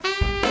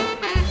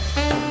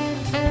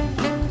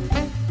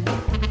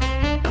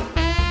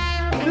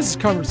This is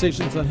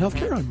Conversations on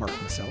Healthcare. I'm Mark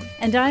Maselli.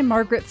 And I'm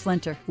Margaret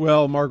Flinter.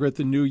 Well, Margaret,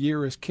 the new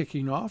year is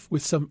kicking off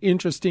with some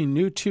interesting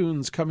new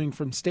tunes coming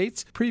from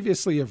states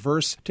previously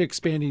averse to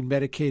expanding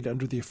Medicaid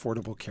under the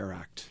Affordable Care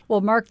Act.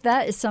 Well, Mark,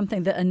 that is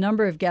something that a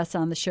number of guests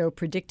on the show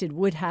predicted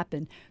would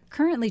happen.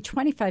 Currently,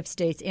 25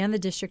 states and the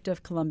District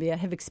of Columbia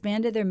have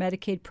expanded their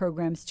Medicaid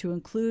programs to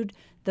include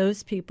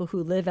those people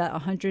who live at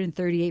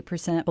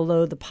 138%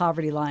 below the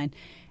poverty line.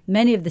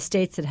 Many of the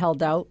states that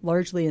held out,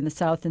 largely in the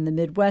South and the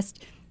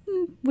Midwest,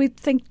 we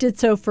think did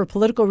so for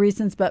political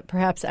reasons, but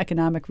perhaps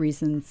economic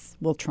reasons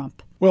will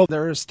trump. Well,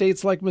 there are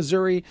states like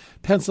Missouri,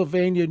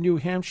 Pennsylvania, New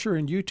Hampshire,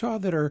 and Utah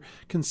that are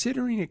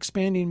considering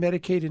expanding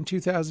Medicaid in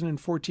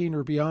 2014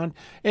 or beyond.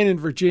 And in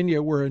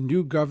Virginia, where a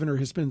new governor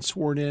has been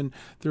sworn in,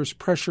 there's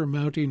pressure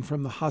mounting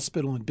from the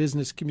hospital and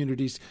business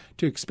communities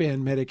to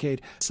expand Medicaid.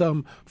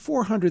 Some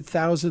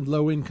 400,000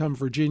 low-income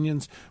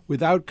Virginians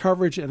without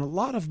coverage and a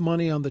lot of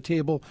money on the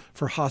table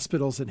for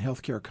hospitals and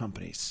healthcare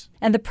companies.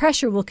 And the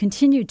pressure will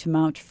continue to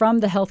mount from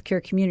the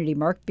healthcare community,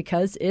 Mark,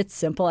 because it's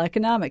simple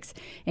economics.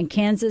 In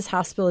Kansas,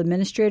 hospital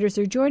administrators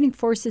are joining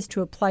forces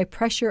to apply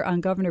pressure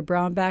on Governor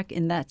Brownback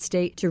in that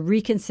state to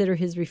reconsider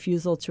his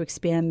refusal to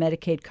expand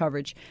Medicaid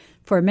coverage.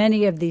 For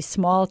many of these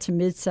small to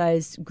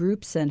mid-sized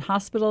groups and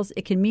hospitals,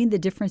 it can mean the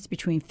difference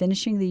between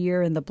finishing the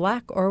year in the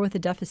black or with a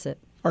deficit.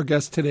 Our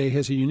guest today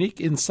has a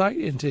unique insight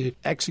into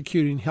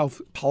executing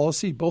health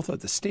policy, both at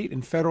the state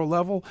and federal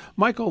level.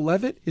 Michael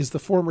Leavitt is the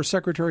former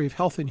Secretary of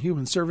Health and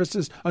Human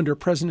Services under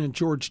President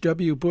George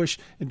W. Bush,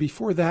 and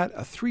before that,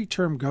 a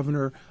 3-term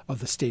governor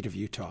of the state of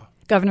Utah.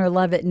 Governor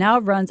Leavitt now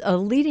runs a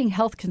leading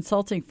health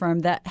consulting firm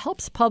that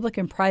helps public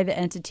and private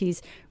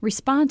entities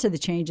respond to the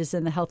changes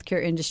in the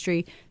healthcare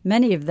industry,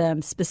 many of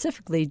them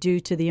specifically due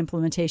to the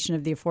implementation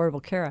of the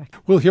Affordable Care Act.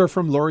 We'll hear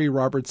from Lori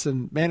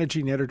Robertson,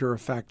 managing editor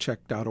of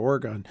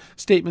factcheck.org, on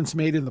statements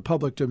made in the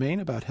public domain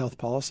about health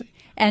policy.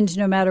 And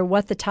no matter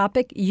what the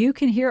topic, you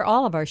can hear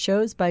all of our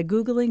shows by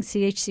Googling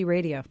CHC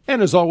Radio.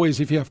 And as always,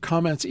 if you have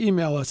comments,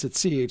 email us at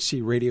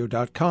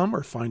chcradio.com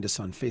or find us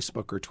on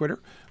Facebook or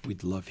Twitter.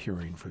 We'd love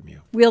hearing from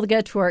you. We'll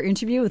get to our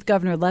interview with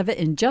Governor Leavitt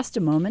in just a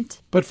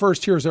moment. But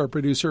first, here's our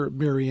producer,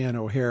 Marianne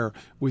O'Hare,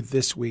 with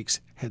this week's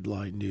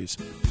headline news.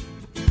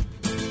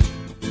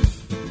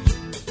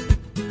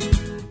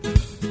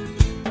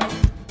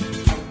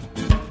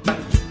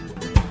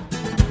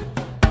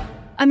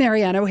 I'm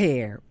Marianne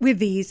O'Hare with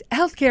these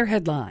healthcare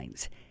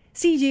headlines.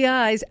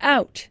 CGI's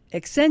out,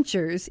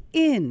 Accenture's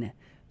in.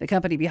 The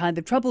company behind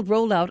the troubled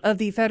rollout of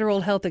the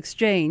federal health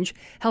exchange,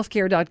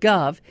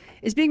 healthcare.gov,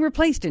 is being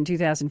replaced in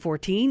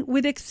 2014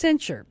 with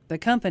Accenture, the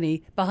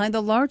company behind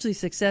the largely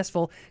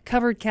successful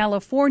Covered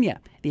California,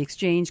 the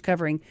exchange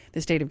covering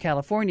the state of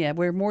California,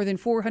 where more than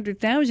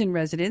 400,000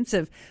 residents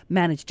have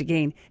managed to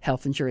gain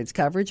health insurance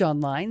coverage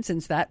online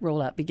since that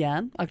rollout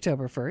began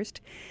October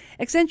 1st.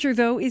 Accenture,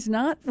 though, is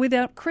not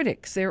without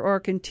critics. There are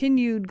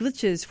continued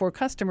glitches for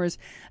customers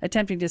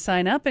attempting to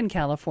sign up in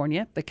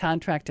California. The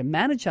contract to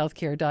manage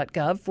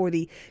healthcare.gov for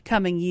the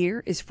coming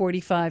year is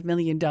 $45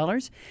 million.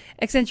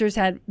 Accenture's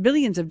had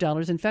billions of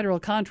dollars in federal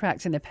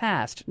contracts in the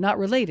past, not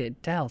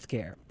related to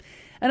healthcare.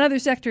 Another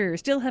sector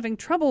still having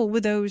trouble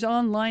with those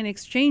online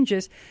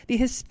exchanges, the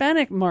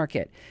Hispanic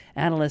market.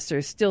 Analysts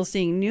are still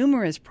seeing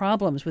numerous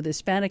problems with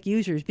Hispanic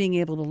users being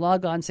able to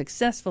log on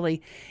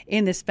successfully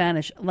in the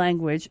Spanish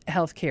language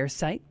healthcare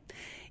site.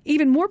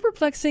 Even more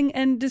perplexing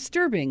and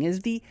disturbing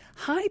is the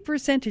high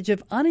percentage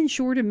of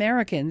uninsured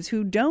Americans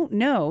who don't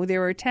know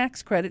there are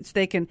tax credits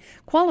they can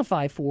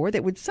qualify for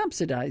that would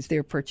subsidize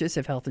their purchase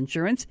of health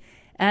insurance.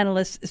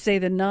 Analysts say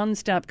the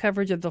nonstop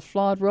coverage of the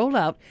flawed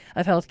rollout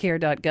of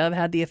healthcare.gov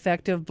had the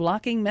effect of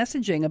blocking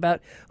messaging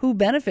about who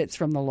benefits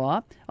from the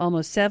law.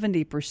 Almost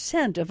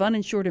 70% of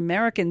uninsured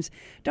Americans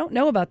don't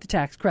know about the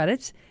tax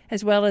credits,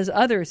 as well as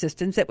other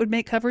assistance that would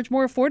make coverage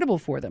more affordable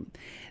for them.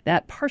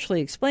 That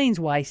partially explains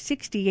why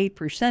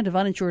 68% of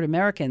uninsured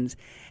Americans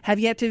have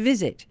yet to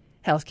visit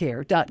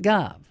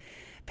healthcare.gov.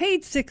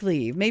 Paid sick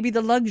leave may be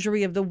the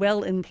luxury of the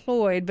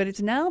well-employed, but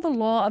it's now the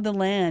law of the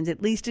land,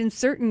 at least in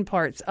certain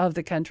parts of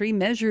the country.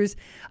 Measures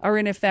are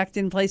in effect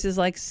in places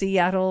like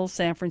Seattle,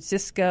 San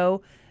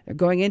Francisco. They're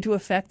going into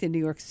effect in New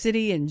York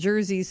City and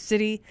Jersey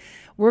City.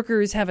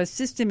 Workers have a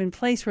system in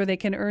place where they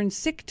can earn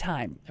sick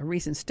time. A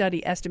recent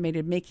study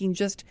estimated making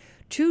just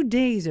 2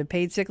 days of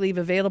paid sick leave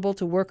available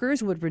to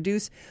workers would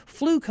reduce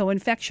flu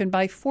co-infection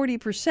by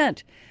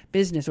 40%.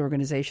 Business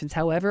organizations,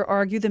 however,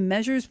 argue the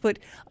measures put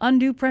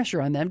undue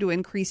pressure on them to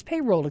increase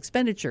payroll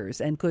expenditures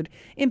and could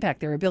impact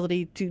their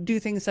ability to do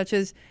things such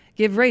as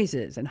give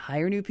raises and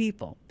hire new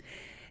people.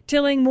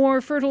 Tilling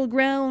more fertile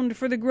ground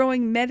for the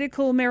growing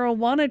medical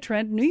marijuana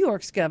trend, New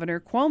York's Governor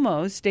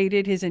Cuomo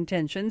stated his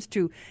intentions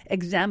to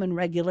examine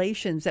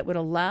regulations that would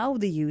allow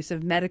the use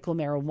of medical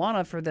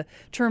marijuana for the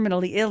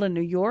terminally ill in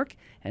New York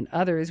and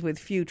others with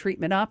few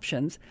treatment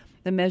options.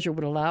 The measure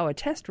would allow a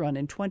test run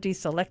in 20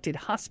 selected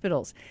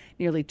hospitals.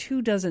 Nearly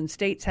 24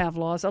 states have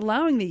laws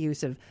allowing the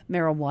use of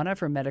marijuana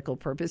for medical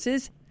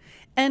purposes.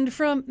 And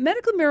from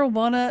medical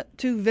marijuana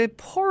to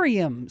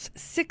vaporiums,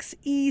 6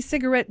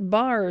 e-cigarette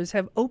bars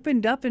have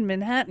opened up in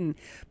Manhattan,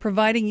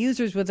 providing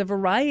users with a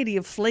variety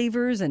of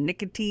flavors and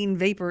nicotine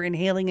vapor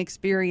inhaling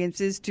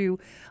experiences to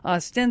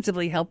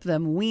ostensibly help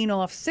them wean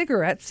off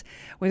cigarettes.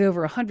 With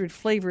over 100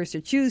 flavors to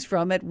choose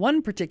from at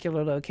one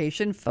particular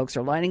location, folks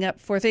are lining up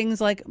for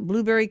things like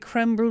blueberry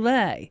creme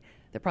brulee.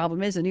 The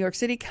problem is the New York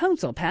City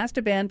Council passed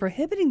a ban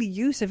prohibiting the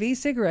use of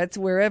e-cigarettes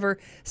wherever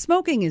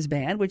smoking is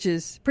banned, which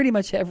is pretty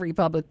much every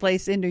public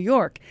place in New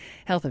York.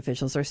 Health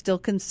officials are still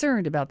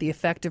concerned about the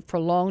effect of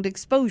prolonged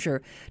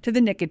exposure to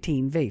the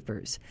nicotine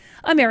vapors.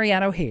 I'm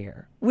Marianne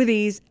O'Hare with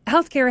these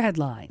healthcare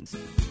headlines.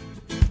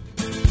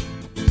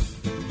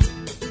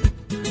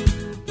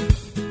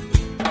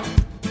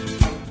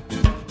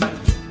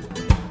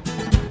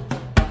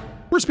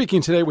 We're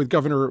speaking today with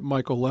Governor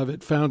Michael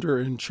Leavitt, founder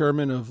and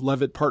chairman of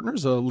Leavitt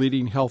Partners, a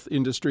leading health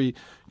industry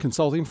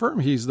consulting firm.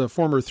 He's the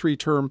former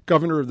 3-term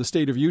governor of the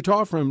state of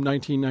Utah from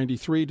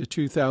 1993 to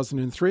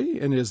 2003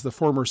 and is the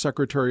former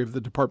secretary of the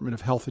Department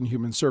of Health and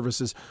Human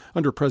Services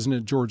under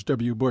President George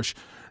W. Bush,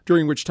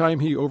 during which time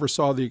he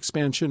oversaw the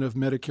expansion of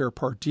Medicare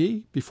Part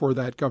D. Before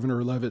that,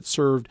 Governor Leavitt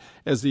served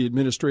as the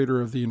administrator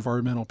of the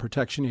Environmental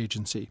Protection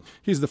Agency.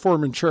 He's the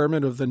former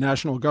chairman of the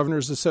National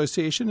Governors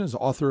Association, is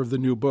author of the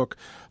new book,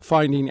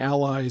 Finding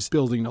Allies,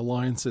 Building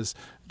Alliances.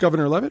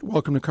 Governor Leavitt,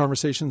 welcome to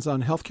Conversations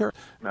on Healthcare.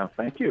 No,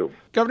 thank you.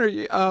 Governor,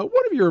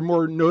 one of your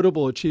more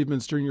notable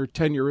achievements during your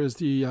tenure as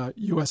the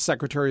U.S.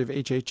 Secretary of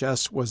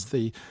HHS was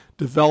the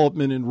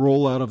development and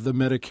rollout of the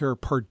Medicare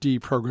Part D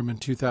program in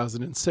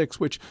 2006,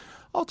 which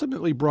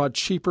ultimately brought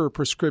cheaper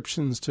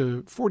prescriptions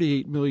to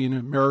 48 million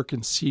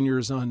American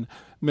seniors on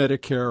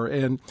Medicare.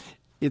 And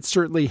it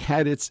certainly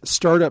had its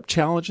startup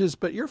challenges,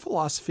 but your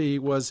philosophy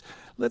was,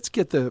 let's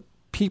get the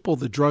people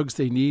the drugs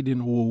they need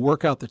and we'll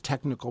work out the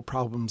technical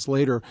problems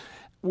later.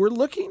 We're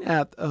looking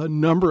at a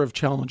number of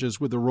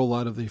challenges with the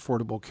rollout of the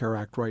Affordable Care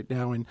Act right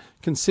now, and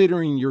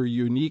considering your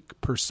unique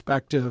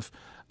perspective,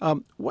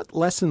 what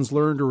lessons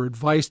learned or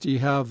advice do you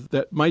have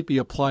that might be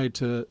applied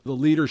to the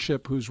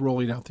leadership who's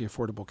rolling out the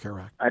Affordable Care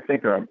Act? I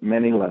think there are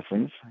many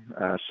lessons,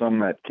 some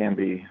that can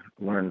be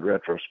learned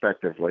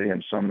retrospectively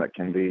and some that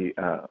can be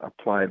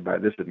applied by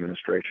this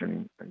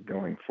administration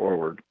going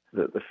forward.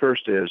 The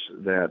first is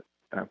that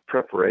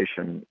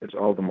preparation is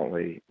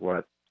ultimately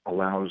what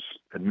allows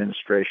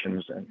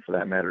administrations, and for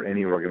that matter,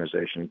 any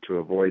organization, to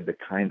avoid the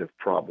kind of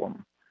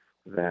problem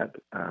that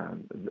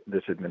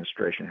this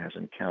administration has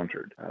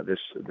encountered.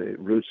 The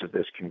roots of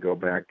this can go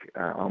back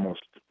almost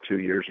 2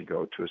 years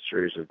ago to a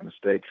series of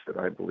mistakes that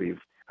I believe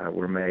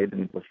were made.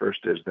 And the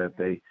first is that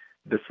they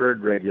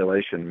deferred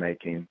regulation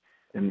making.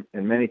 In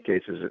many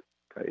cases,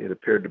 it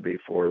appeared to be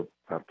for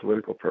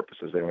political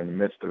purposes. They were in the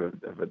midst of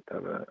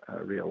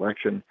a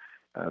re-election.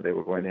 They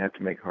were going to have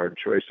to make hard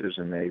choices,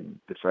 and they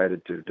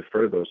decided to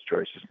defer those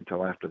choices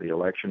until after the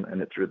election,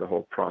 and it threw the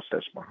whole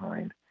process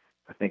behind.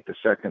 I think the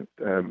second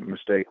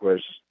mistake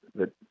was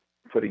that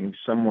putting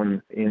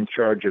someone in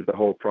charge of the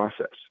whole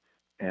process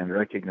and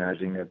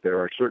recognizing that there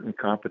are certain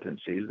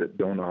competencies that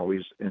don't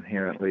always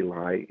inherently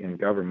lie in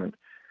government.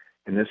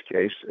 In this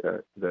case,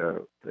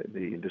 the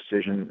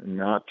decision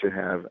not to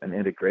have an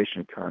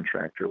integration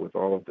contractor with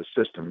all of the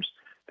systems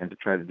and to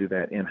try to do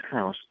that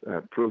in-house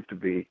proved to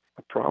be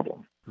a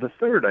problem. The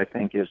third, I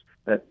think, is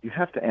that you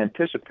have to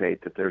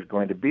anticipate that there's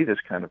going to be this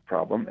kind of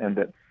problem, and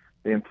that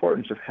the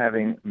importance of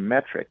having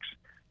metrics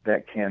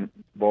that can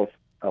both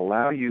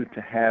allow you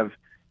to have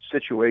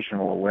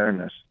situational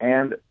awareness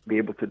and be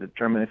able to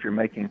determine if you're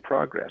making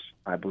progress.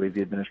 I believe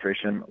the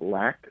administration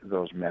lacked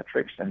those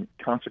metrics, and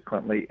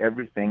consequently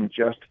everything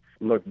just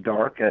looked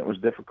dark, and it was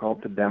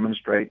difficult to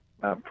demonstrate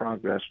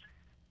progress.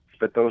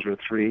 But those are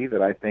three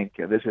that I think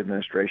this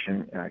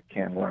administration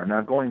can learn.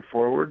 Now, going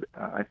forward,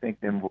 I think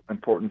the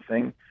important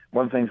thing,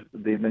 one thing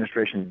the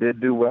administration did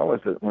do well is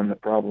that when the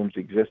problems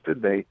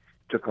existed, they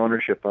took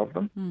ownership of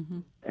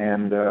them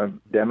and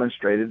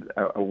demonstrated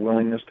a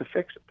willingness to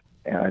fix it.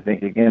 And I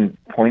think, again,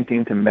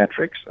 pointing to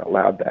metrics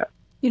allowed that.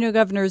 You know,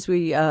 Governor, as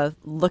we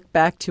look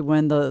back to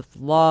when the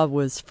law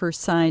was first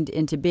signed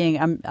into being,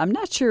 I'm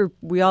not sure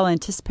we all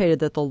anticipated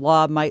that the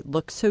law might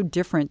look so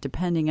different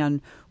depending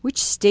on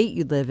which state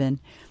you live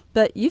in.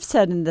 But you've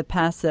said in the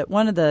past that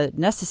one of the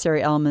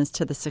necessary elements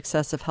to the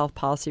success of health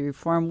policy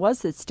reform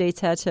was that states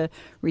had to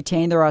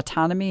retain their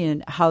autonomy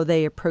in how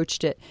they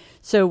approached it.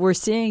 So we're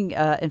seeing,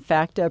 in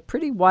fact, a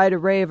pretty wide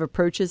array of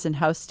approaches in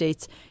how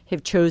states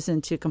have chosen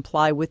to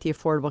comply with the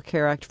Affordable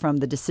Care Act, from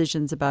the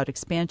decisions about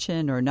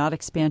expansion or not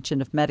expansion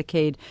of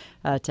Medicaid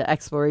to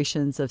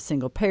explorations of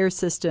single-payer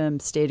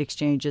systems, state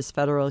exchanges,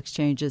 federal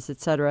exchanges, et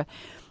cetera.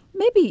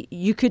 Maybe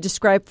you could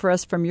describe for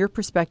us, from your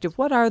perspective,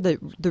 what are the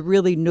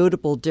really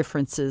notable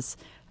differences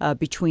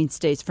between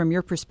states, from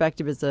your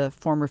perspective as a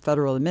former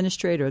federal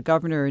administrator, a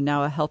governor, and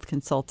now a health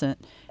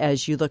consultant,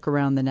 as you look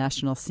around the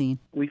national scene?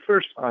 We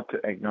first ought to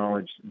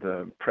acknowledge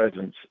the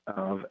presence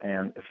of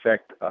and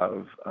effect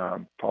of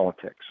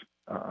politics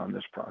on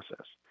this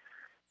process.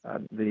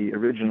 The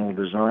original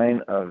design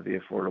of the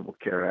Affordable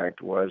Care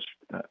Act was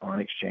on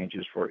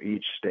exchanges for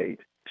each state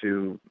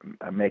to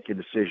make a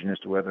decision as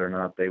to whether or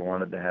not they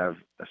wanted to have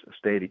a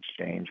state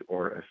exchange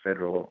or a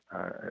federal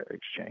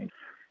exchange.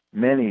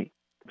 Many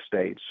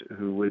states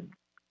who would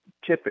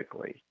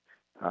typically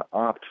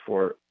opt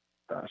for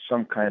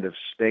some kind of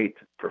state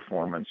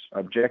performance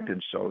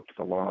objected so to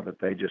the law that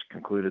they just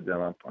concluded that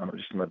on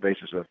the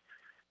basis of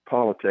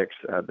politics,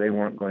 they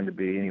weren't going to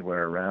be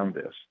anywhere around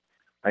this.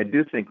 I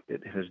do think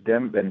it has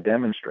been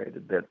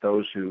demonstrated that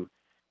those who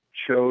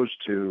chose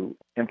to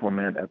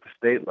implement at the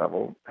state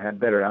level had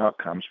better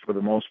outcomes for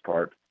the most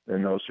part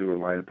than those who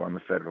relied upon the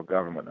federal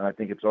government. And I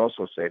think it's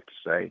also safe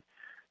to say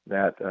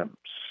that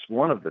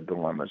one of the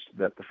dilemmas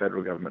that the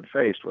federal government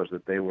faced was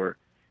that they were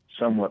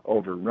somewhat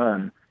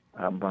overrun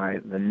by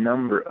the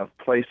number of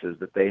places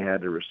that they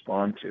had to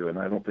respond to, and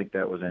I don't think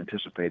that was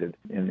anticipated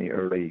in the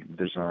early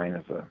design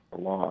of the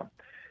law.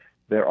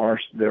 There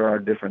are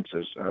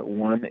differences.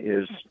 One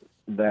is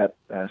that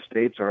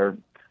states are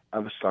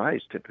of a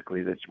size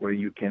typically that's where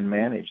you can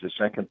manage. The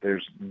second,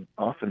 there's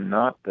often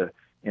not the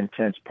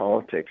intense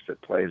politics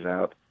that plays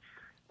out.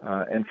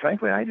 And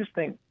frankly, I just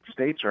think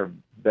states are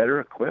better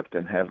equipped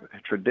and have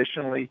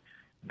traditionally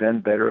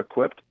been better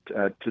equipped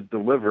to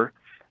deliver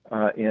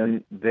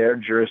in their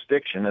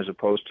jurisdiction as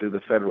opposed to the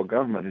federal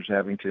government, who's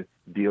having to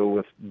deal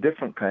with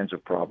different kinds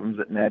of problems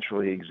that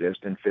naturally exist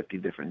in 50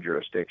 different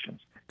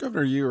jurisdictions.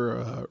 Governor,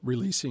 you're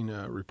releasing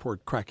a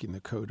report, Cracking the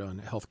Code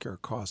on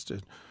Healthcare Costs,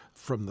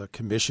 from the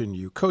commission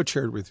you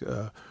co-chaired with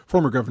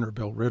former Governor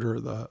Bill Ritter,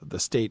 the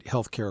State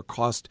Healthcare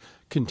Cost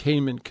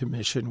Containment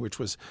Commission, which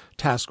was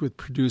tasked with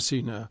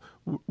producing a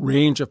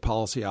range of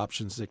policy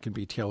options that can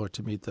be tailored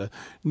to meet the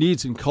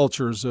needs and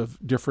cultures of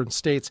different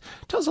states.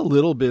 Tell us a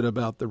little bit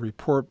about the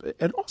report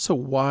and also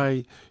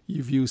why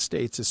you view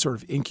states as sort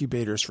of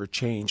incubators for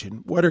change,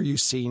 and what are you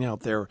seeing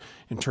out there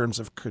in terms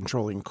of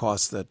controlling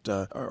costs that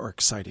are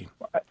exciting?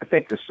 I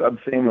think the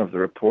sub-theme of the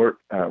report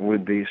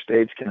would be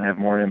states can have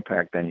more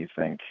impact than you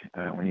think.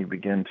 When you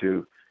begin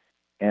to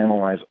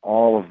analyze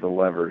all of the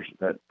levers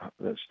that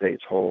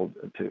states hold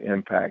to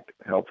impact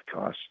health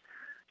costs,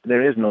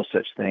 there is no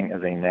such thing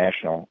as a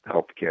national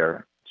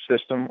healthcare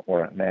system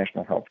or a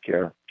national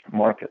healthcare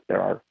market.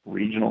 There are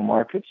regional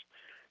markets,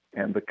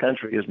 and the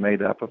country is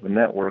made up of a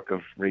network of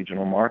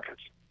regional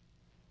markets.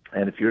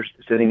 And if you're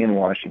sitting in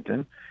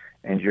Washington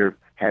and you're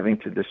having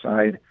to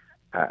decide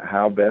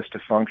how best to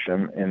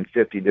function in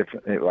 50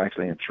 different,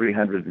 actually in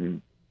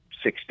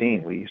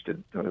 316,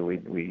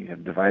 we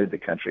have divided the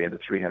country into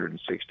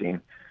 316,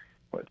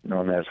 what's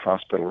known as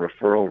hospital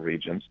referral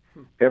regions.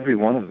 Every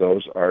one of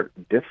those are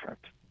different.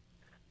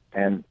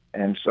 And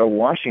so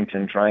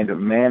Washington trying to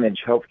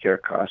manage healthcare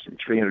costs in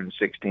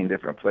 316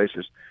 different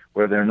places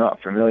where they're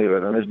not familiar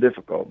with them is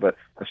difficult. But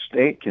a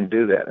state can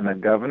do that. And a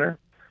governor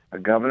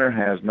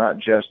has not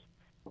just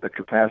the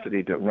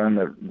capacity to run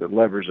the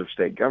levers of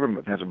state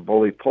government, has a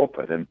bully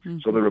pulpit. And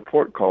so the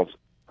report calls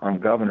on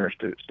governors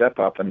to step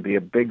up and be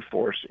a big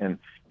force in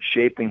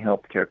shaping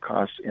healthcare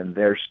costs in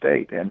their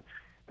state. And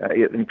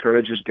it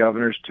encourages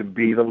governors to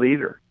be the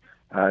leader,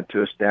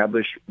 to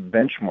establish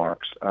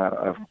benchmarks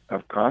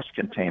of cost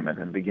containment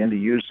and begin to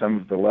use some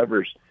of the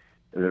levers,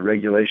 the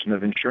regulation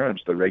of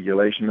insurance, the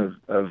regulation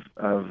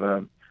of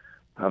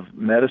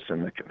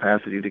medicine, the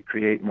capacity to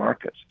create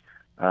markets,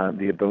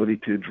 the ability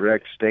to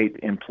direct state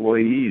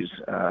employees'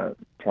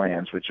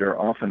 plans, which are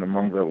often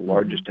among the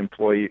largest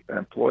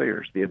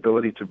employers, the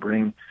ability to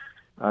bring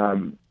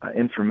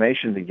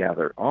information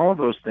together. All of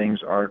those things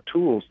are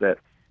tools that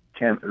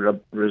can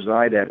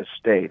reside at a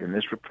state, and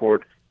this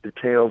report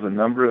details a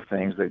number of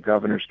things that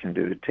governors can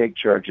do to take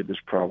charge of this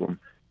problem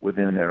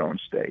within their own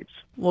states.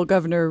 Well,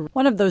 Governor,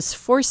 one of those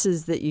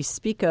forces that you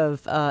speak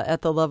of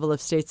at the level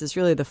of states is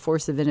really the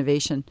force of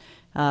innovation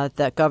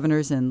that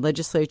governors and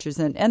legislatures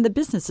and the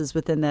businesses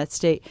within that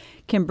state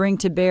can bring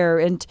to bear.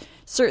 And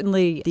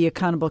certainly the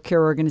accountable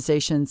care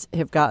organizations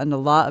have gotten a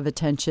lot of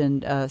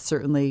attention,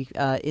 certainly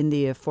in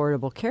the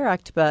Affordable Care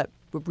Act, but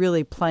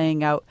really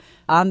playing out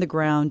on the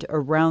ground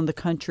around the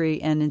country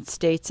and in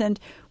states. And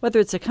whether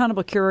it's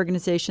accountable care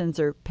organizations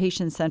or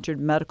patient-centered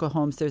medical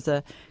homes, there's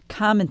a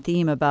common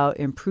theme about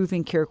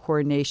improving care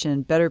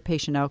coordination, better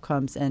patient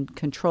outcomes, and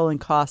controlling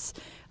costs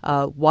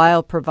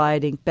while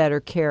providing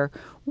better care.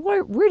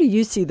 Where do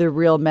you see the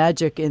real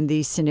magic in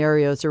these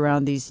scenarios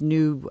around these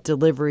new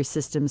delivery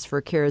systems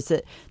for care? Is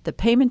it the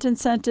payment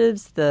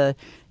incentives, the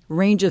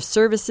range of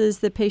services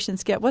that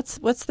patients get? What's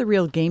the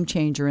real game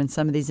changer in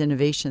some of these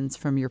innovations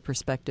from your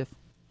perspective?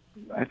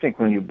 I think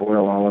when you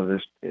boil all of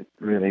this, it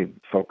really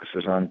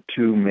focuses on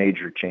two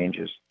major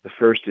changes. The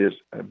first is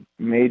a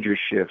major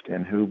shift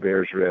in who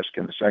bears risk,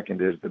 and the second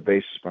is the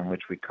basis on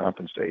which we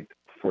compensate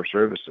for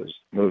services,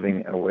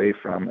 moving away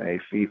from a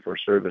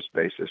fee-for-service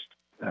basis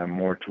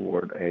more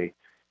toward a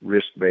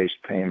risk-based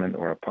payment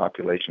or a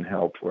population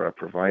health where a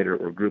provider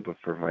or group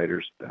of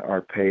providers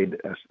are paid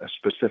a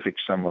specific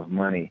sum of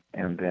money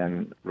and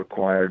then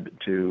required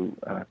to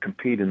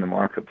compete in the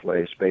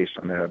marketplace based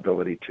on their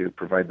ability to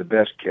provide the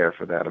best care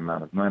for that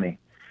amount of money.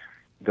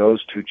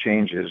 Those two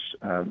changes,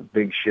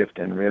 big shift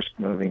in risk,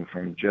 moving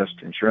from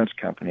just insurance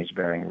companies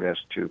bearing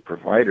risk to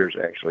providers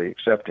actually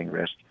accepting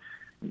risk,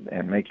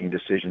 and making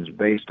decisions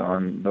based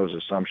on those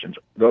assumptions.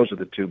 Those are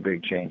the two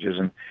big changes.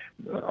 And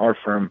our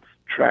firm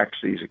tracks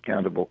these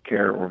accountable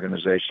care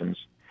organizations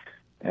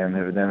and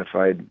have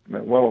identified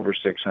well over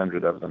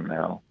 600 of them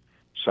now,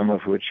 some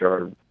of which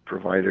are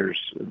providers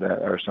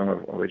that are, some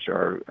of which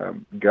are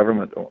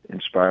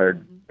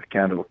government-inspired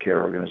accountable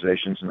care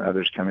organizations, and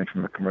others coming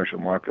from the commercial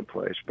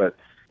marketplace. But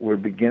we're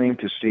beginning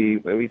to see,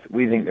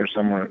 we think there's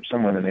somewhere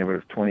in the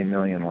neighborhood of 20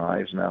 million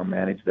lives now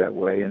managed that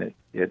way, and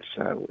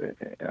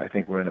I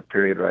think we're in a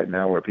period right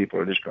now where people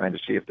are just trying to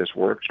see if this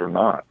works or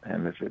not.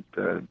 And if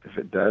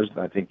it does,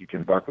 I think you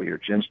can buckle your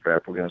chin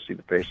strap. We're going to see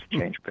the pace of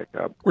change pick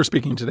up. We're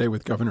speaking today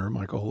with Governor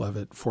Michael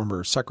Leavitt,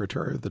 former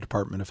Secretary of the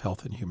Department of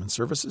Health and Human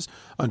Services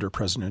under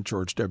President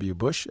George W.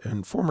 Bush,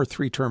 and former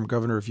 3-term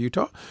Governor of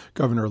Utah.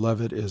 Governor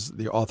Leavitt is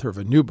the author of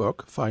a new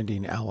book,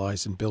 Finding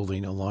Allies and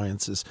Building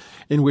Alliances,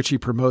 in which he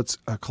promotes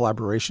a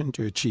collaboration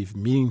to achieve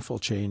meaningful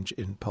change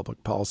in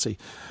public policy.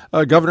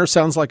 Governor,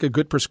 sounds like a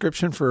good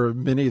prescription for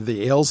many of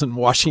the ails in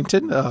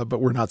Washington, but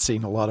we're not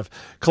seeing a lot of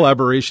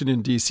collaboration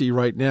in D.C.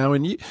 right now.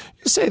 And you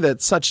say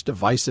that such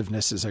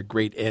divisiveness is a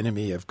great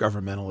enemy of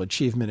governmental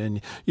achievement.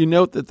 And you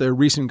note that the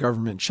recent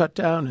government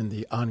shutdown and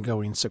the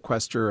ongoing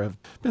sequester have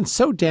been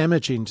so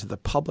damaging to the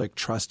public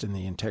trust in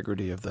the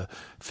integrity of the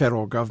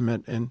federal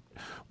government. And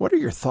what are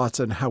your thoughts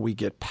on how we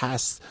get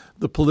past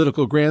the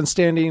political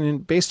grandstanding?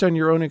 And based on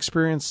your own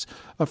experience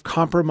of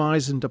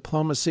compromise and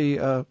diplomacy,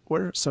 what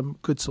are some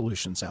good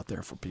solutions out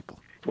there for people?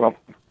 Well,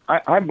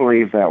 I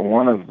believe that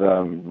one of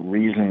the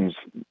reasons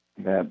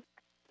that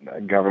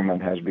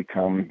government has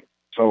become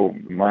so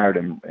mired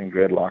in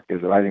gridlock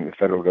is that I think the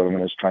federal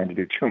government is trying to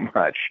do too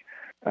much.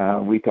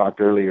 We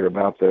talked earlier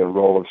about the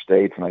role of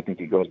states, and I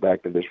think it goes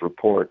back to this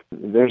report.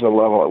 There's a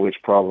level at which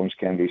problems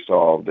can be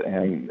solved,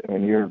 and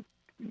when you're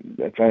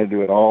trying to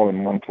do it all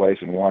in one place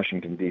in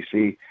Washington,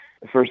 D.C.,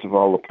 first of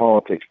all, the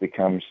politics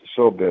becomes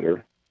so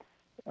bitter,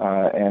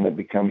 and it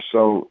becomes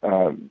so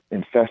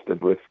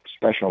infested with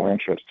special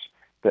interests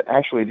that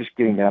actually just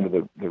getting down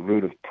to the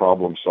root of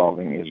problem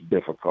solving is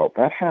difficult.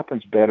 That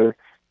happens better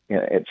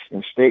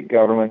in state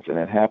governments, and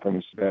it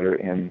happens better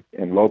in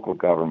local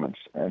governments.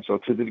 And so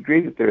to the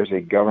degree that there is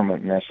a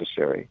government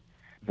necessary,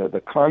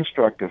 the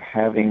construct of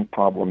having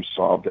problems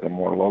solved at a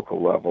more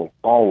local level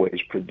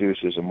always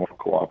produces a more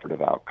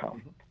cooperative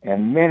outcome.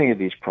 And many of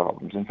these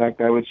problems, in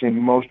fact, I would say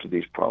most of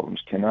these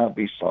problems, cannot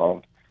be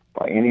solved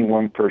by any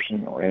one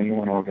person or any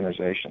one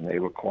organization. They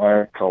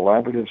require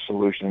collaborative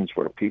solutions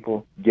where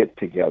people get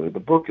together. The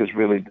book is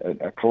really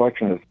a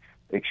collection of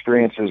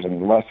experiences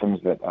and lessons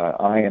that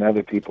I and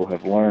other people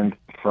have learned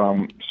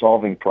from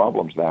solving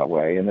problems that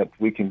way, and that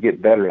we can get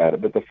better at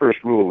it. But the first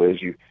rule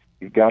is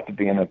you've got to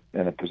be in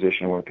a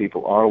position where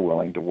people are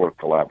willing to work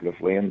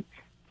collaboratively. And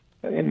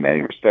in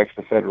many respects,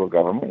 the federal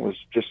government was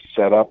just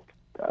set up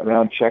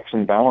around checks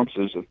and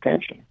balances of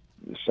tension.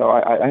 So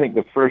I think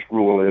the first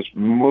rule is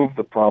move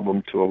the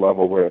problem to a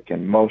level where it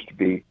can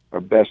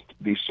best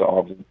be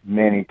solved.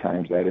 Many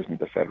times that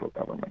isn't the federal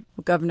government.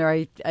 Well,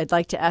 Governor, I'd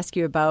like to ask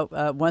you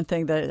about one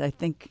thing that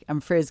I'm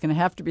afraid is going to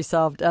have to be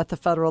solved at the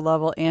federal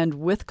level and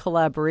with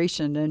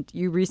collaboration. And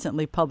you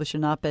recently published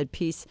an op-ed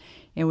piece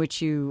in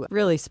which you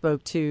really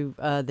spoke to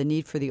the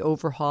need for the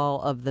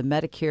overhaul of the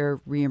Medicare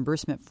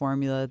reimbursement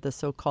formula, the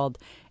so-called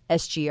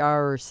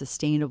SGR, or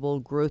Sustainable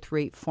Growth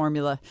Rate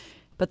Formula.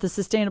 But the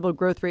Sustainable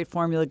Growth Rate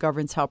Formula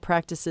governs how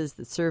practices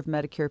that serve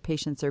Medicare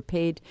patients are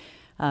paid.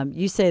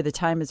 You say the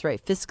time is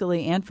right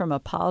fiscally and from a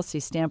policy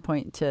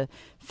standpoint to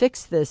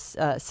fix this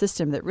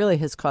system that really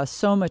has caused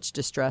so much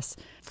distress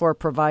for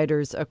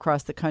providers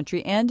across the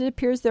country. And it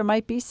appears there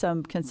might be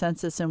some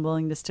consensus and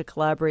willingness to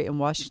collaborate in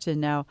Washington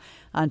now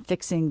on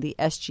fixing the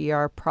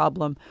SGR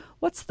problem.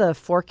 What's the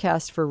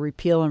forecast for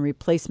repeal and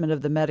replacement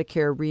of the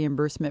Medicare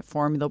reimbursement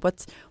formula?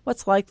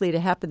 What's likely to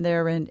happen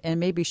there? And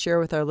maybe share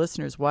with our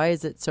listeners, why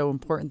is it so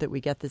important that we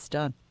get this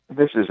done?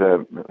 This is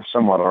a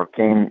somewhat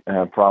arcane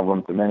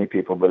problem to many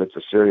people, but it's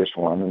a serious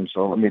one. And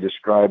so let me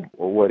describe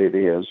what it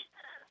is.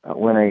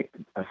 When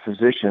a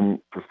physician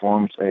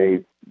performs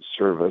a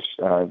service,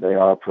 they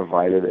are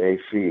provided a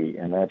fee,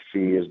 and that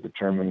fee is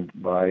determined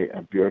by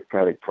a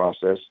bureaucratic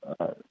process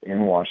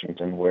in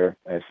Washington where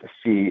a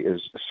fee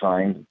is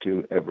assigned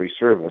to every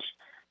service.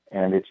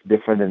 And it's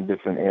different in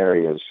different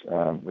areas,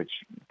 which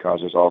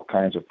causes all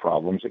kinds of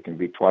problems. It can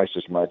be twice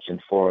as much in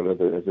Florida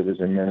as it is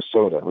in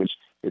Minnesota, which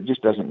it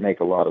just doesn't make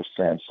a lot of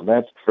sense. So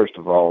that's, first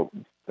of all,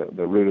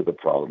 the root of the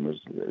problem is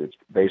it's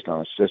based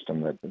on a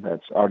system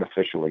that's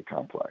artificially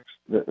complex.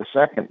 The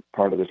second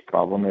part of this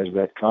problem is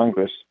that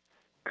Congress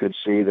could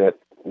see that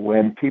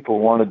when people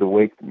wanted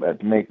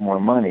to make more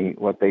money,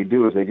 what they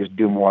do is they just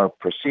do more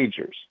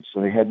procedures.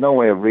 So they had no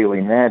way of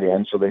reeling that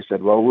in, so they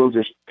said, well, we'll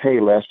just pay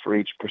less for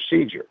each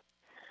procedure.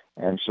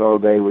 And so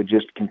they would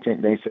just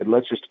continue. They said,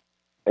 let's just,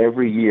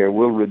 every year,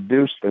 we'll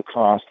reduce the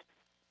cost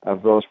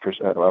of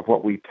of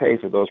what we pay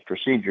for those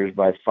procedures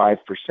by 5%.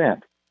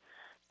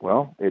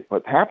 Well,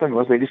 what happened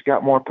was they just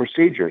got more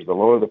procedures. The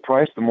lower the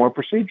price, the more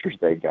procedures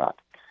they got.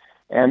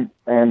 And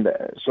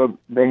so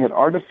they had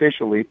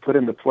artificially put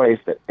into place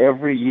that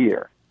every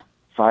year,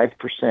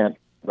 5%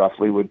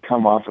 roughly would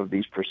come off of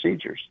these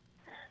procedures.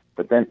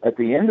 But then at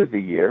the end of the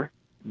year,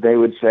 they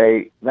would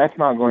say, that's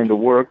not going to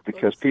work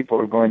because people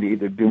are going to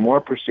either do more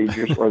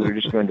procedures or they're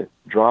just going to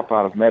drop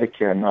out of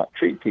Medicare and not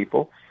treat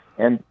people.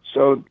 And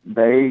so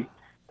they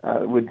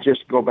would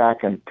just go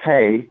back and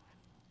pay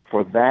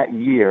for that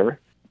year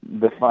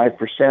the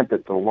 5%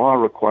 that the law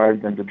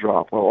required them to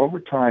drop. Well, over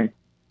time,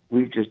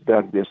 we've just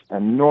dug this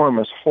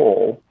enormous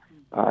hole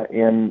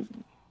in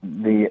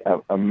the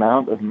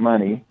amount of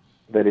money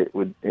that it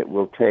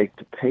will take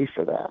to pay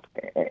for that.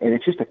 And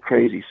it's just a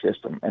crazy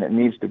system, and it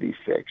needs to be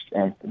fixed.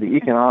 And the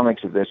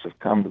economics of this have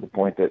come to the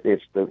point that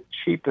it's the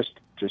cheapest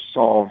to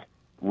solve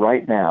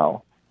right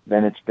now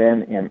than it's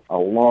been in a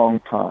long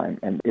time.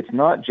 And it's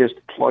not just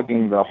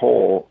plugging the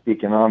hole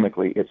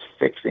economically, it's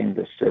fixing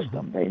the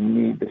system. They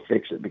need to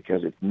fix it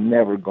because it's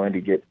never going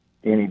to get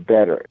any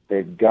better.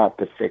 They've got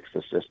to fix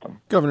the system.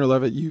 Governor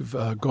Leavitt, you've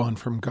gone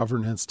from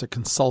governance to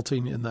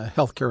consulting in the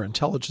healthcare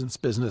intelligence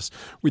business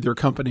with your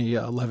company,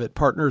 Leavitt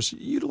Partners,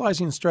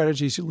 utilizing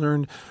strategies you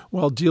learned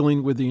while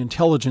dealing with the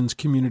intelligence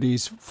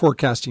community's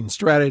forecasting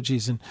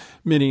strategies and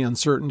many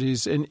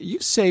uncertainties. And you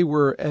say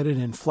we're at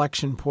an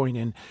inflection point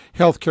in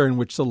healthcare in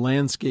which the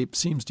landscape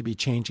seems to be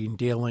changing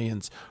daily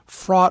and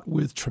fraught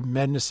with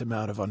tremendous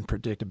amount of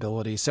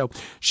unpredictability. So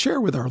share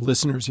with our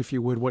listeners, if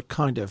you would, what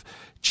kind of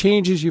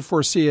changes you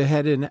foresee ahead,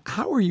 and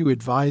how are you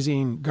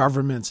advising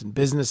governments and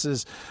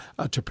businesses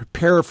to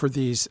prepare for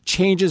these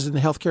changes in the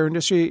healthcare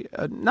industry,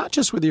 not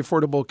just with the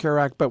Affordable Care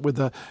Act, but with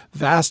the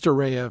vast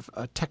array of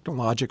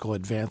technological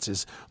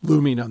advances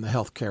looming on the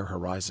healthcare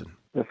horizon?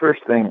 The first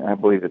thing I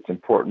believe it's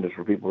important is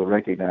for people to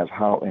recognize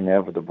how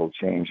inevitable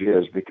change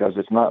is, because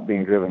it's not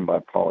being driven by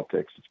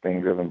politics, it's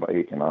being driven by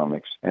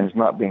economics, and it's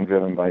not being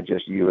driven by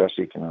just U.S.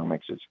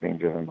 economics, it's being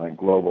driven by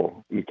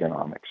global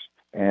economics.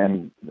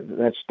 And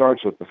that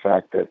starts with the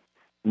fact that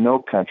no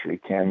country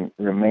can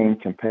remain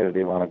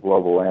competitive on a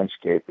global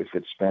landscape if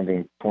it's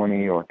spending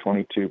 20 or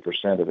 22%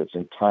 of its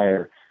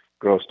entire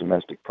gross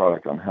domestic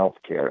product on health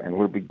care. And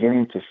we're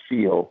beginning to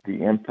feel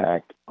the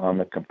impact on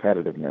the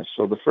competitiveness.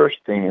 So the first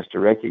thing is to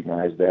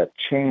recognize that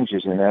change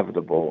is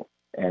inevitable,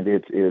 and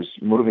it is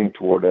moving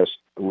toward us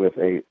with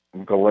a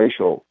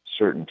glacial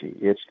certainty.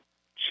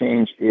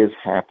 Change is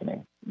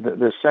happening.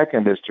 The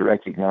second is to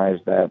recognize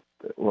that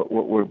what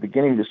we're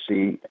beginning to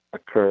see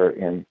occur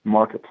in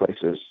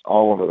marketplaces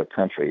all over the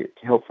country,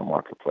 healthcare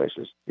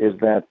marketplaces, is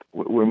that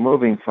we're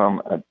moving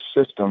from a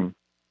system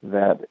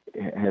that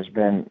has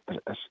been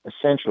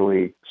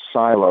essentially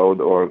siloed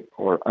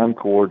or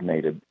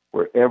uncoordinated,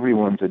 where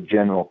everyone's a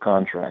general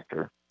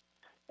contractor,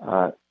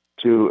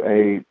 to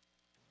a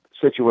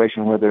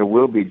situation where there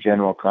will be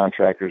general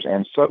contractors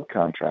and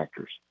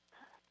subcontractors.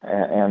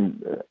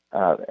 And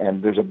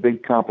there's a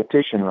big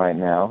competition right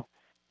now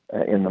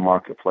in the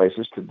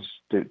marketplaces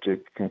to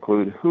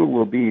conclude who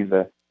will be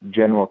the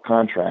general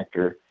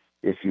contractor,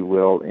 if you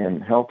will, in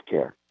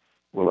healthcare.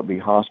 Will it be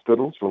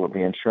hospitals? Will it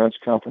be insurance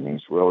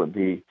companies? Will it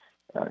be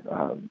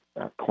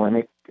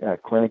clinic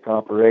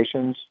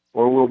operations?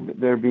 Or will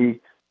there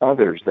be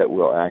others that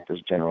will act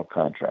as general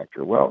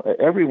contractor? Well,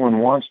 everyone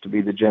wants to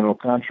be the general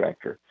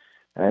contractor,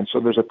 and so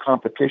there's a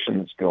competition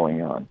that's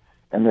going on,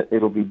 and that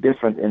it'll be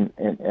different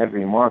in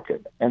every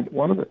market. And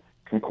one of the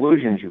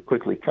conclusions you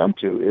quickly come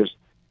to is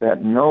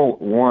that no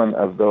one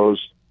of those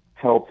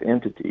health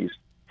entities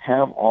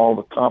have all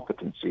the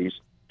competencies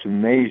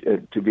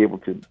to be able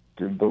to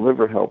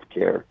deliver health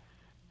care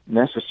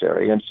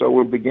necessary. And so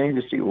we're beginning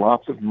to see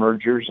lots of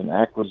mergers and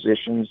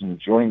acquisitions and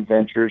joint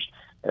ventures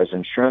as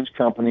insurance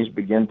companies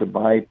begin to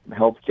buy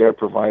healthcare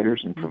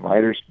providers and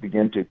providers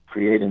begin to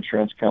create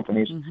insurance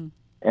companies. Mm-hmm.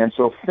 And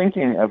so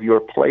thinking of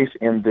your place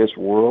in this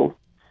world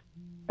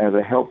as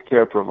a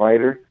healthcare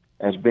provider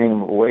as being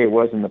the way it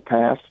was in the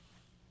past,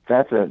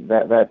 that's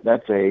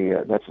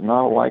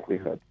not a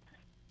likelihood.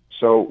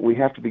 So we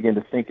have to begin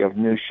to think of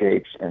new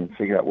shapes and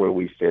figure out where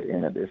we fit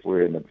in it if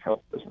we're in the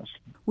health business.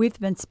 We've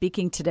been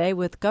speaking today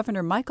with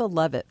Governor Michael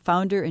Leavitt,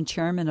 founder and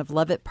chairman of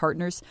Leavitt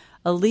Partners,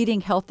 a leading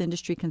health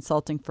industry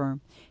consulting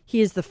firm. He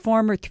is the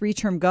former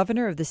 3-term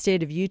governor of the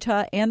state of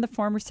Utah and the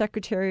former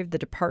secretary of the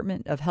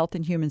Department of Health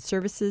and Human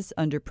Services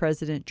under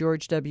President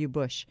George W.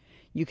 Bush.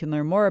 You can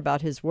learn more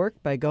about his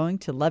work by going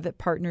to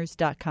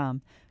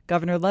leavittpartners.com.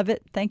 Governor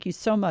Leavitt, thank you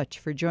so much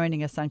for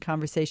joining us on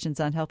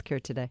Conversations on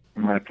Healthcare today.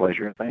 My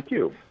pleasure. Thank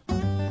you.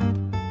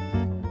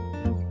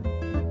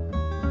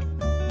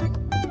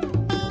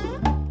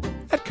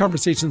 At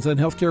Conversations on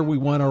Healthcare, we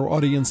want our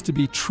audience to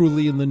be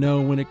truly in the know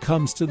when it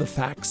comes to the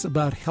facts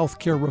about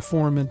healthcare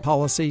reform and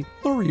policy.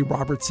 Lori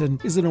Robertson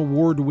is an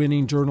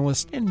award-winning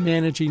journalist and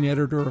managing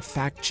editor of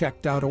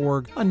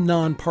FactCheck.org, a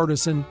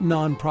nonpartisan,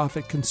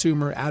 nonprofit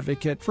consumer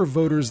advocate for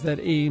voters that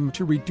aim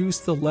to reduce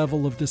the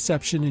level of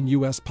deception in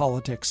U.S.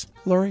 politics.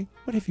 Lori,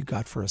 what have you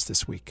got for us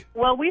this week?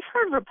 Well, we've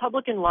heard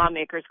Republican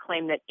lawmakers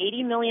claim that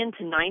 80 million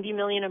to 90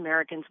 million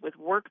Americans with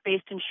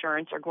work-based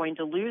insurance are going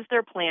to lose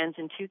their plans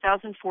in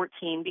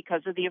 2014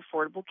 because of the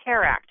Affordable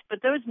Care Act.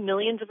 But those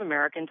millions of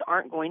Americans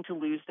aren't going to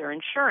lose their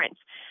insurance.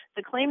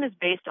 The claim is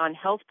based on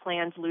health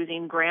plans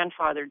losing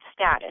grandfathered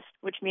status,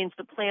 which means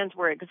the plans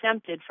were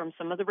exempted from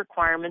some of the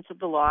requirements of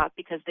the law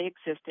because they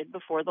existed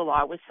before the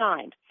law was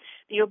signed.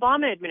 The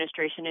Obama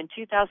administration in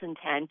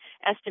 2010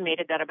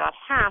 estimated that about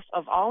half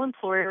of all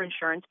employer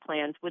insurance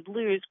plans would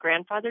lose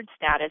grandfathered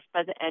status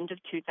by the end of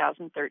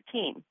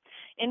 2013.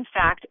 In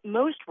fact,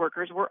 most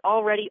workers were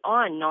already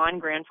on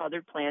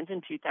non-grandfathered plans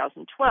in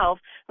 2012,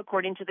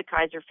 according to the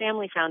Kaiser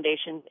Family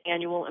Foundation's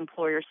annual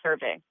employer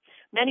survey.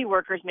 Many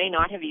workers may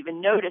not have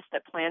even noticed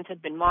that plans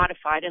had been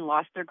modified and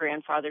lost their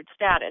grandfathered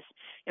status.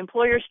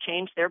 Employers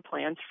change their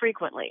plans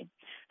frequently.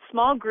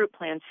 Small group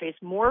plans face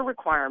more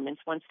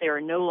requirements once they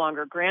are no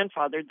longer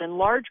grandfathered than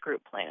large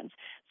group plans.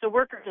 So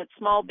workers at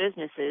small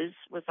businesses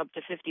with up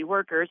to 50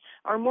 workers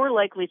are more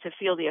likely to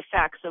feel the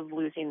effects of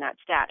losing that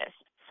status.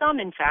 Some,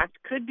 in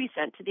fact, could be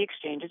sent to the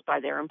exchanges by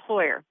their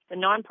employer. The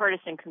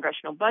Nonpartisan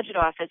Congressional Budget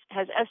Office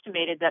has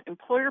estimated that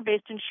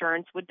employer-based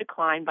insurance would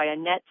decline by a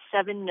net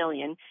 $7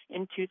 million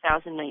in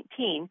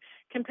 2019,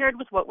 compared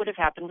with what would have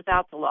happened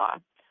without the law.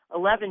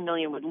 11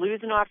 million would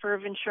lose an offer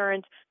of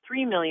insurance,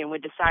 3 million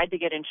would decide to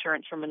get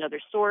insurance from another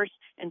source,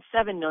 and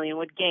 7 million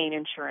would gain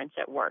insurance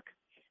at work.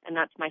 And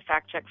that's my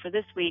fact check for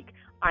this week.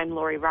 I'm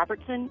Lori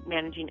Robertson,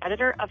 managing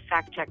editor of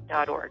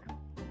factcheck.org.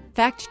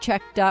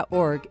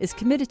 FactCheck.org is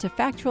committed to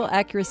factual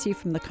accuracy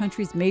from the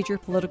country's major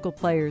political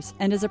players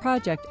and is a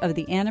project of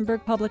the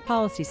Annenberg Public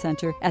Policy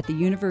Center at the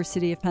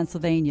University of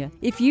Pennsylvania.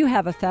 If you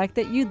have a fact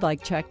that you'd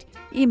like checked,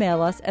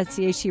 email us at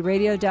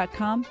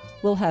chradio.com.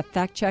 We'll have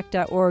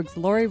FactCheck.org's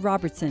Lori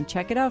Robertson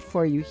check it out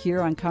for you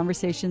here on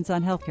Conversations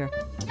on Healthcare.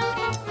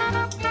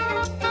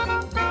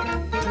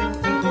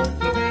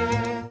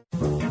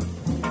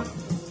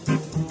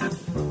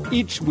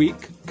 Each week,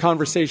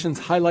 Conversations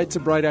highlights a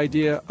bright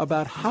idea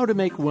about how to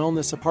make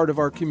wellness a part of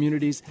our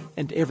communities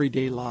and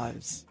everyday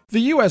lives.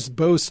 The U.S.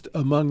 boasts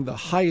among the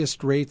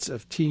highest rates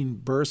of teen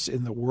births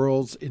in the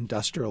world's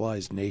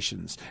industrialized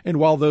nations. And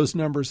while those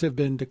numbers have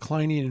been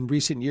declining in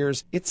recent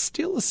years, it's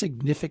still a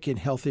significant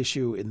health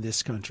issue in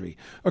this country.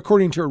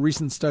 According to a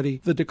recent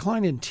study, the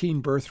decline in teen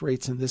birth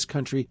rates in this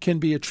country can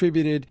be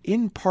attributed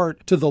in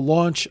part to the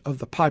launch of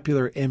the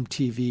popular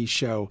MTV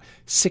show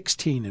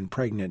 16 and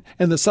Pregnant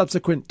and the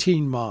subsequent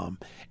Teen Mom.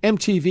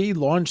 MTV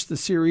launched the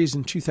series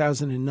in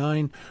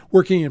 2009,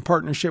 working in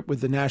partnership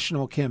with the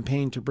National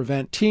Campaign to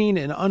Prevent Teen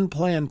and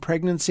Unplanned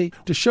Pregnancy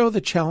to show the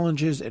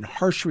challenges and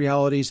harsh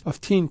realities of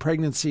teen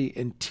pregnancy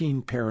and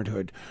teen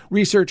parenthood.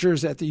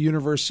 Researchers at the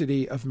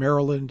University of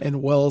Maryland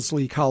and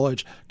Wellesley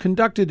College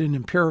conducted an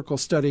empirical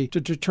study to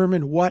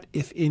determine what,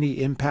 if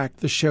any, impact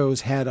the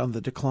shows had on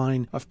the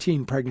decline of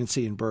teen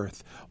pregnancy and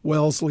birth.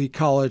 Wellesley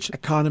College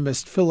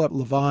economist Philip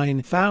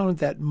Levine found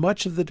that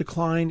much of the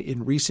decline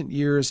in recent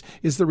years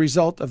is the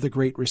result of the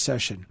Great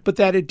Recession, but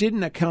that it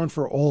didn't account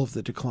for all of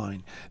the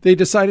decline. They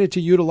decided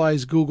to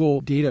utilize Google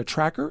Data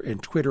Tracker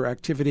and Twitter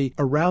activity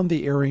around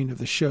the airing of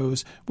the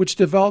shows, which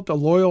developed a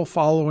loyal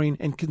following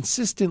and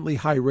consistently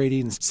high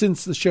ratings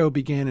since the show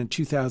began in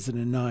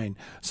 2009.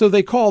 So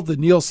they called the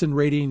Nielsen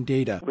rating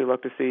data. We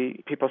look to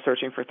see people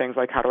searching for things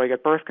like, how do I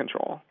get birth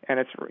control? And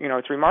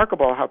it's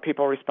remarkable how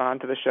people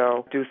respond to the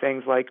show, do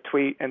things like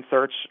tweet and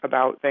search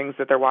about things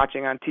that they're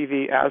watching on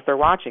TV as they're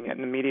watching it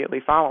and immediately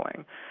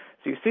following.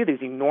 So you see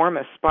these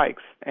enormous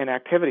spikes in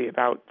activity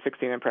about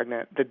 16 and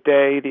Pregnant the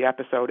day the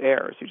episode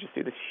airs. You just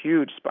see this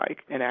huge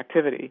spike in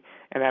activity,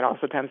 and that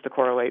also tends to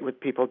correlate with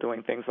people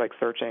doing things like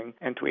searching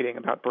and tweeting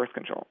about birth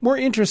control. More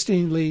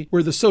interestingly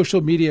were the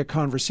social media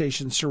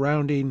conversations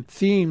surrounding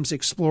themes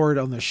explored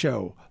on the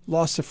show.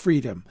 Loss of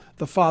freedom,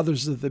 the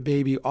fathers of the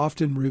baby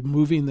often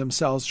removing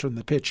themselves from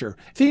the picture,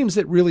 themes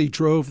that really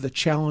drove the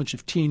challenge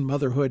of teen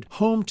motherhood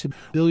home to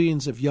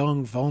billions of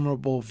young,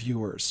 vulnerable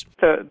viewers.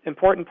 The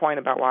important point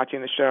about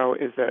watching the show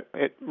is that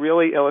it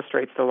really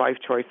illustrates the life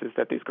choices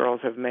that these girls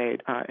have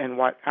made and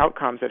what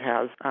outcomes it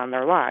has on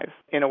their lives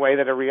in a way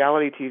that a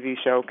reality TV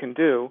show can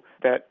do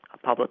that a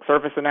public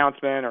service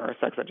announcement or a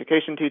sex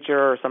education teacher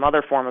or some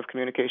other form of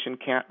communication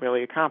can't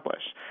really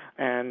accomplish.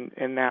 And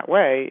in that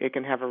way, it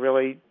can have a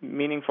really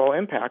meaningful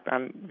impact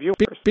on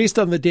viewers. Based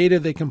on the data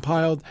they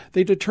compiled,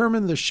 they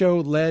determined the show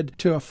led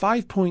to a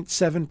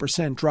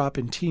 5.7% drop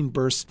in teen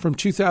births from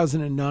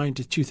 2009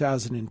 to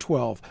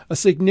 2012, a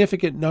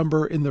significant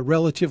number in the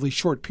relatively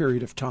short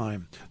period of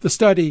time. The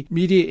study,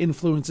 Media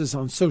Influences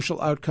on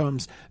Social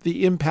Outcomes,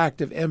 the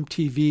Impact of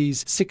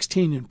MTV's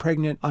 16 and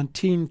Pregnant on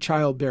Teen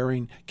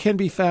Childbearing, can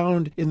be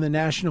found in the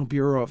National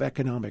Bureau of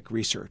Economic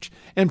Research.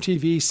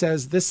 MTV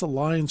says this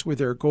aligns with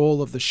their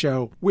goal of the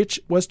show, which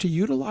was to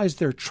utilize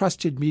their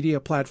trusted media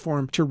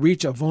platform to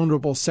reach a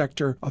vulnerable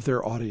sector of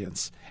their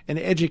audience and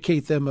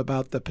educate them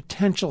about the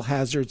potential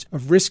hazards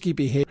of risky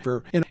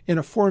behavior in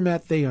a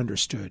format they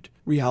understood,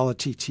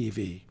 reality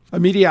TV. A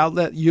media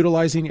outlet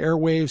utilizing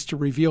airwaves to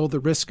reveal the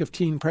risk of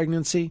teen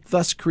pregnancy,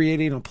 thus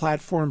creating a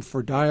platform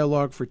for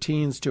dialogue for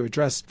teens to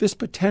address this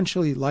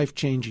potentially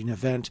life-changing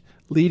event,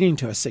 leading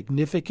to a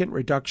significant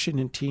reduction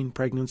in teen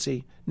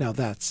pregnancy. Now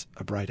that's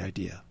a bright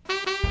idea.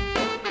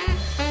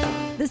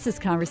 This is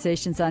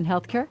Conversations on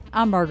Healthcare.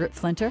 I'm Margaret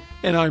Flinter.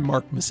 And I'm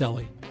Mark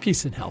Maselli.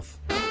 Peace and health.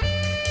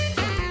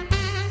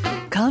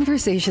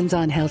 Conversations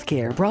on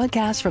Healthcare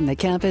broadcast from the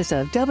campus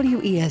of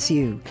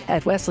WESU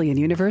at Wesleyan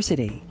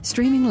University.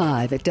 Streaming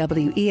live at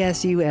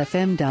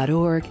WESUFM.org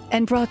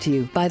and brought to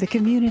you by the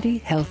Community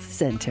Health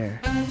Center.